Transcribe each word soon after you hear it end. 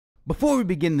Before we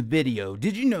begin the video,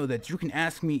 did you know that you can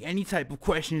ask me any type of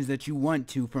questions that you want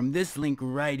to from this link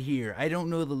right here? I don't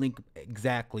know the link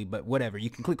exactly, but whatever. You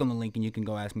can click on the link and you can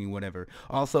go ask me whatever.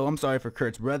 Also, I'm sorry for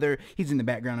Kurt's brother. He's in the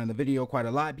background of the video quite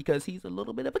a lot because he's a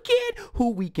little bit of a kid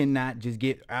who we cannot just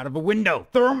get out of a window.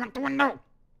 Throw him out the window.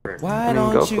 Why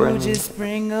don't you just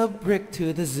bring a brick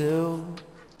to the zoo?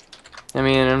 I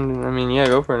mean, yeah,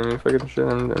 go for it. I mean, fucking shit.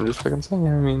 I'm just fucking saying.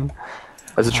 I mean,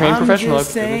 as a trained professional,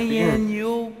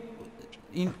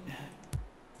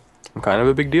 I'm kind of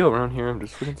a big deal around here. I'm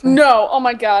just fucking saying. No, oh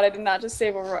my god, I did not just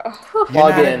save a row. You're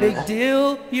not a big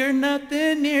deal. You're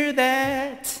nothing near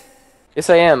that. Yes,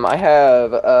 I am. I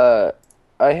have.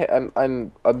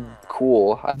 I'm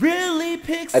cool. Really,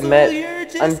 Pixel? You're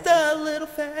just a little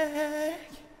fag.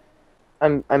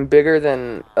 I'm bigger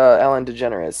than Ellen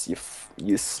DeGeneres.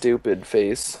 You stupid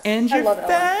face. And you're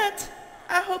fat.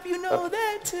 I hope you know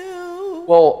that too.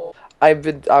 Well, I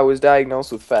was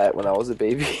diagnosed with fat when I was a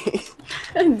baby.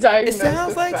 It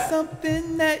sounds like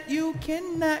something that you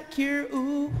cannot cure.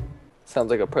 Ooh.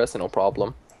 Sounds like a personal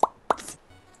problem.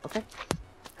 Okay.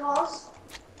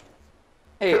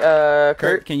 Hey,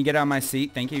 Kurt, can you get out of my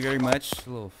seat? Thank you very much,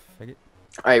 little faggot.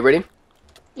 Alright, ready?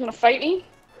 You wanna fight me?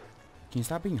 Can you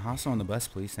stop being hostile on the bus,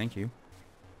 please? Thank you.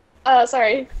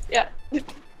 Sorry. Yeah.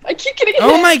 I keep getting hit.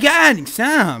 Oh my god!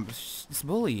 Stop! It's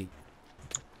bully.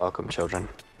 Welcome, children.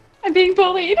 I'm being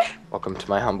bullied. Welcome to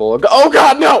my humble. Oh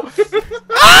god, no!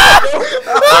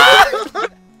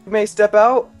 You may step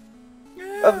out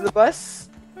of the bus.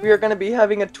 We are going to be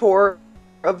having a tour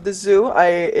of the zoo.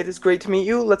 It is great to meet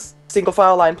you. Let's single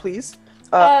file line, please.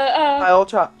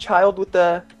 Child with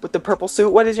the purple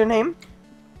suit. What is your name?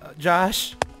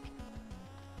 Josh.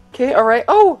 Okay, all right.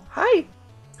 Oh, hi.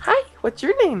 Hi. What's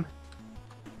your name?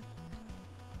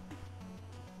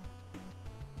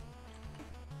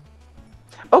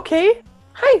 Okay.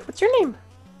 Hi, what's your name?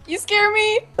 You scare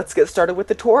me. Let's get started with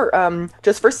the tour.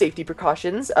 Just for safety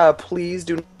precautions, please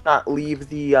do not leave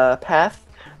the path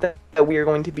that we are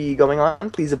going to be going on.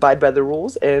 Please abide by the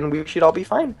rules, and we should all be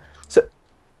fine. So,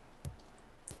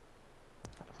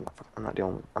 I'm not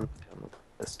dealing with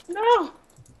this. No. I'm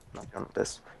not dealing with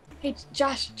this. Hey,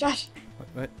 Josh.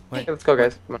 What? Hey, let's go,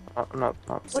 guys. I'm not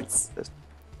Let's. this.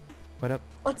 What up?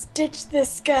 Let's ditch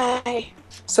this guy.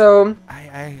 So,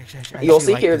 I you'll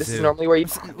see here. This is normally where you.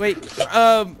 Wait.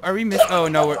 Are we miss? Oh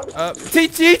no. We're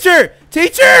teacher.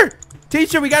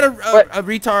 We got a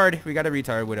retard. We got a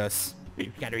retard with us. We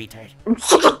got a retard.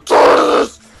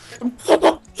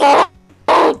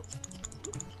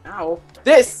 Ow.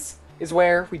 This is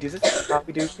where we do this.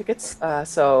 We do tickets.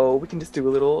 So we can just do a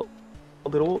little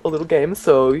game.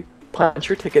 So punch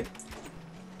your ticket.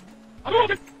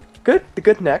 Good.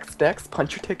 Next.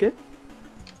 Punch your ticket.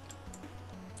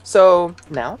 So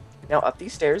now up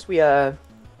these stairs we have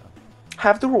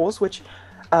the rules, which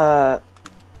aren't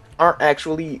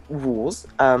actually rules.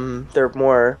 They're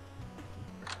more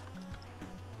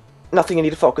nothing you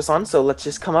need to focus on. So let's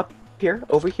just come up here.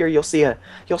 Over here you'll see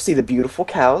the beautiful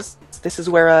cows. This is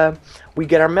where we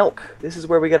get our milk. This is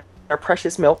where we get our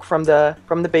precious milk from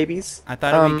the babies. I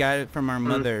thought we got it from our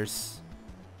mothers.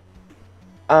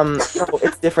 No,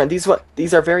 it's different.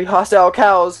 These are very hostile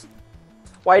cows.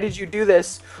 Why did you do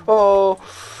this? Oh.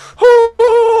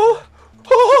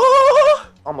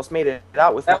 Almost made it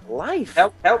out with life.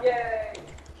 Help. Yay.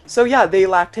 So yeah, they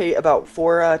lactate about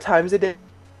 4 times a day.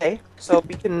 So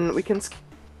we can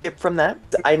skip from that.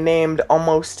 I named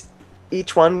almost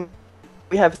each one.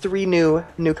 We have 3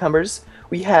 newcomers.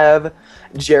 We have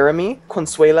Jeremy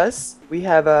Consuelas. We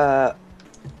have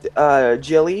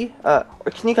Jilly.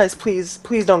 Can you guys please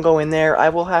don't go in there? I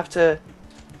will have to.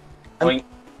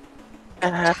 I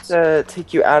have to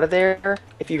take you out of there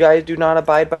if you guys do not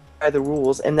abide by the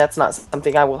rules, and that's not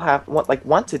something I will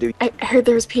want to do. I heard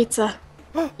there was pizza.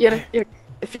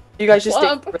 If you guys just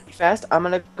stay really fast, I'm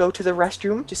gonna go to the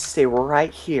restroom. Just stay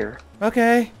right here.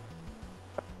 Okay.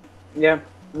 Yeah.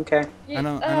 Okay. I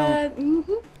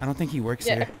don't think he works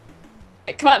here.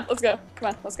 Hey, come on, let's go.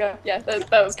 Yeah, that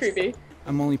was creepy.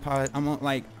 I'm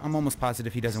almost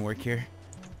positive he doesn't work here.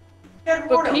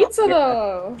 But pizza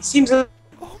though. It seems a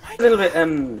little bit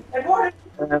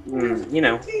you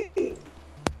know.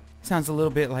 Sounds a little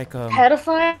bit like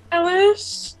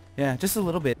pedophile-ish. Yeah, just a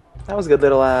little bit. That was a good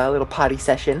little potty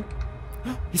session.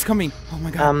 He's coming. Oh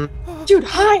my god. Dude,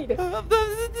 hide.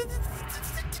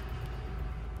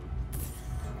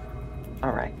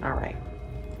 All right.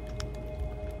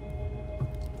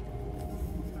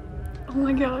 Oh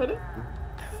my god.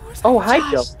 Oh, hi,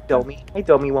 Domi. Hey,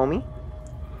 Domi Womi.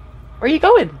 Where are you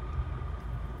going?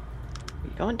 Where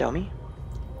you going, Domi?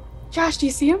 Josh, do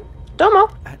you see him? Domo.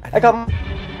 I got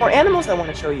more animals I want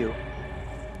to show you.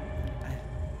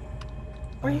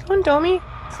 Where are you going, Domi?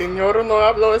 Señor, no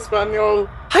hablo español.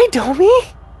 Hi, Domi!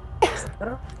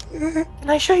 Can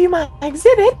I show you my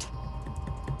exhibit?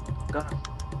 Go.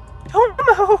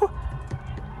 Domo!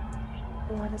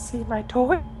 You want to see my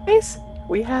toys?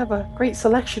 We have a great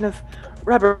selection of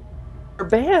rubber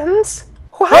bands.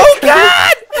 Oh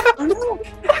God!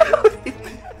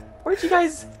 Where'd you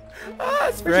guys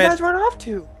run off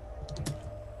to?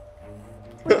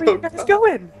 Where were you guys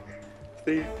going?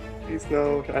 Please,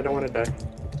 no. I don't want to die.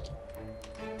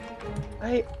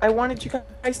 I wanted you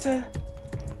guys to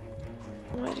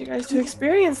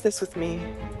experience this with me.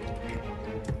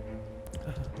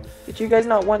 Did you guys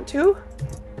not want to?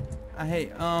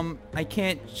 I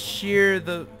can't share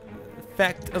the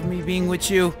fact of me being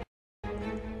with you.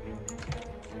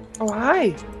 Oh,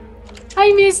 hi.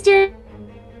 Hi, mister.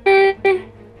 Are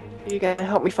you gonna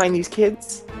help me find these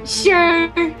kids?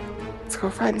 Sure. Let's go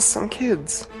find some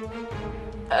kids.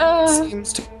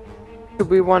 Seems to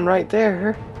be one right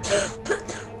there.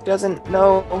 Doesn't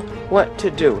know what to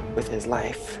do with his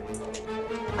life.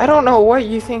 I don't know what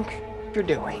you think you're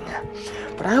doing,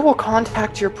 but I will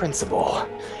contact your principal,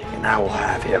 and I will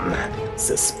have him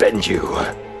suspend you.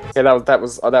 Yeah, that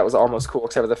was almost cool,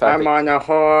 except for the fact I'm on a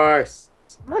horse.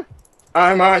 Come on.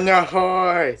 I'm on a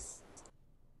horse.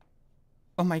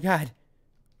 Oh my God.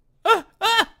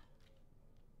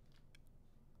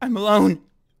 I'm alone.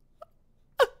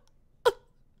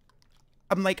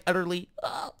 I'm like utterly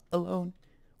alone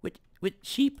with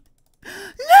sheep. No!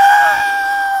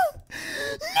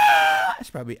 I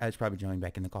should probably join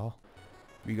back in the call.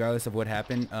 Regardless of what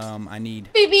happened, I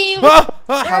need. Baby, Where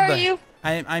are you?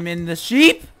 I'm in the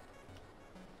sheep.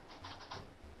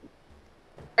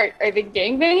 Are they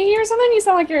gangbanging you or something? You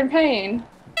sound like you're in pain.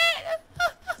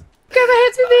 Grab my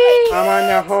hands, baby! I'm on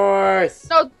a horse.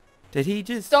 No, Did he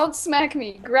just don't smack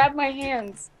me. Grab my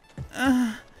hands.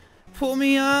 pull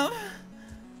me up?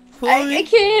 I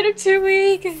can't. I'm too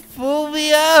weak. Pull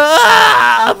me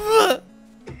up!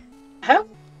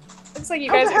 Looks like you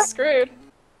guys are screwed.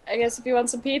 I guess if you want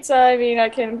some pizza, I mean, I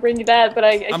can bring you that, but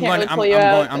I can't really pull you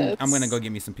out. I'm gonna go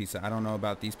get me some pizza. I don't know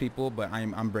about these people, but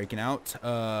I'm breaking out.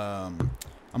 I'm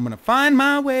gonna find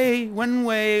my way one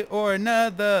way or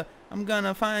another. I'm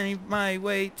gonna find my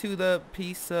way to the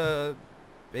pizza,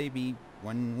 baby,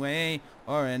 one way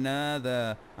or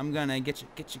another. I'm gonna get you.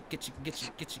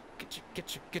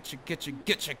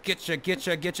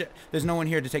 There's no one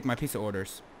here to take my pizza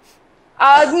orders.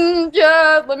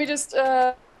 Yeah, let me just,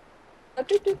 hey.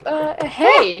 Hey.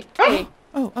 Hey. Hey.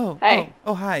 Oh, hi.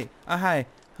 Hi.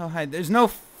 Oh, hi. There's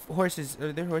no horses.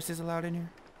 Are there horses allowed in here?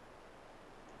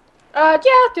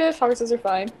 Yeah, horses are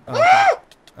fine.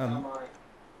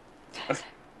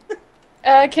 Can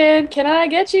I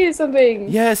get you something?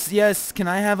 Yes. Can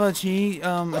I have a cheese?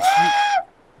 Can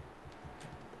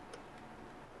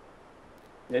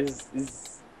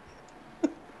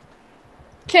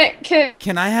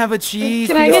I have a cheese?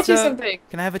 Can I get you something?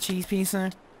 Can I have a cheese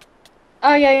pizza?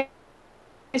 Oh yeah.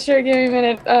 Sure, give me a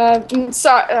minute.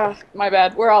 Sorry, my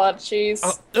bad. We're all out of cheese.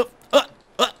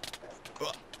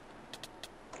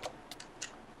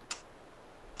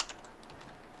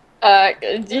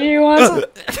 Do you want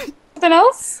something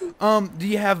else? Do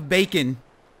you have bacon?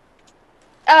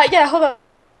 Yeah, hold on.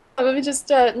 Let me just,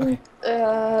 we're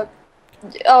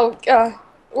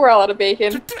all out of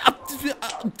bacon.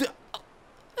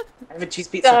 I have a cheese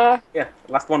pizza. Yeah,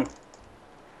 last one.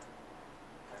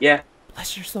 Yeah.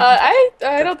 Bless your soul. I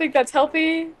don't think that's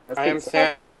healthy. I am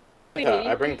Santa.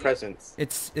 I bring presents.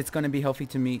 It's gonna be healthy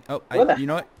to me. Oh, you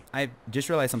know what? I just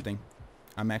realized something.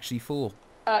 I'm actually full.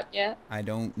 Yeah. I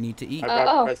don't need to eat. I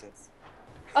brought presents.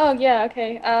 Oh yeah,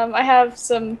 okay. I have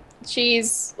some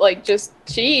cheese, like just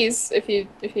cheese, if you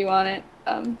want it.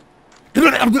 And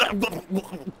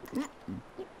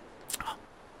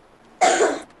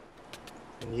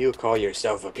you call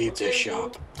yourself a pizza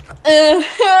shop.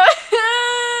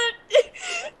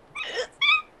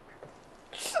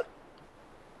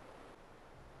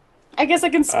 I guess I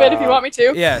can spit if you want me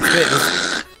to. Yeah, spit.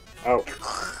 Oh.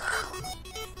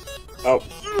 Oh.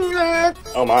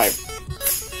 Oh my.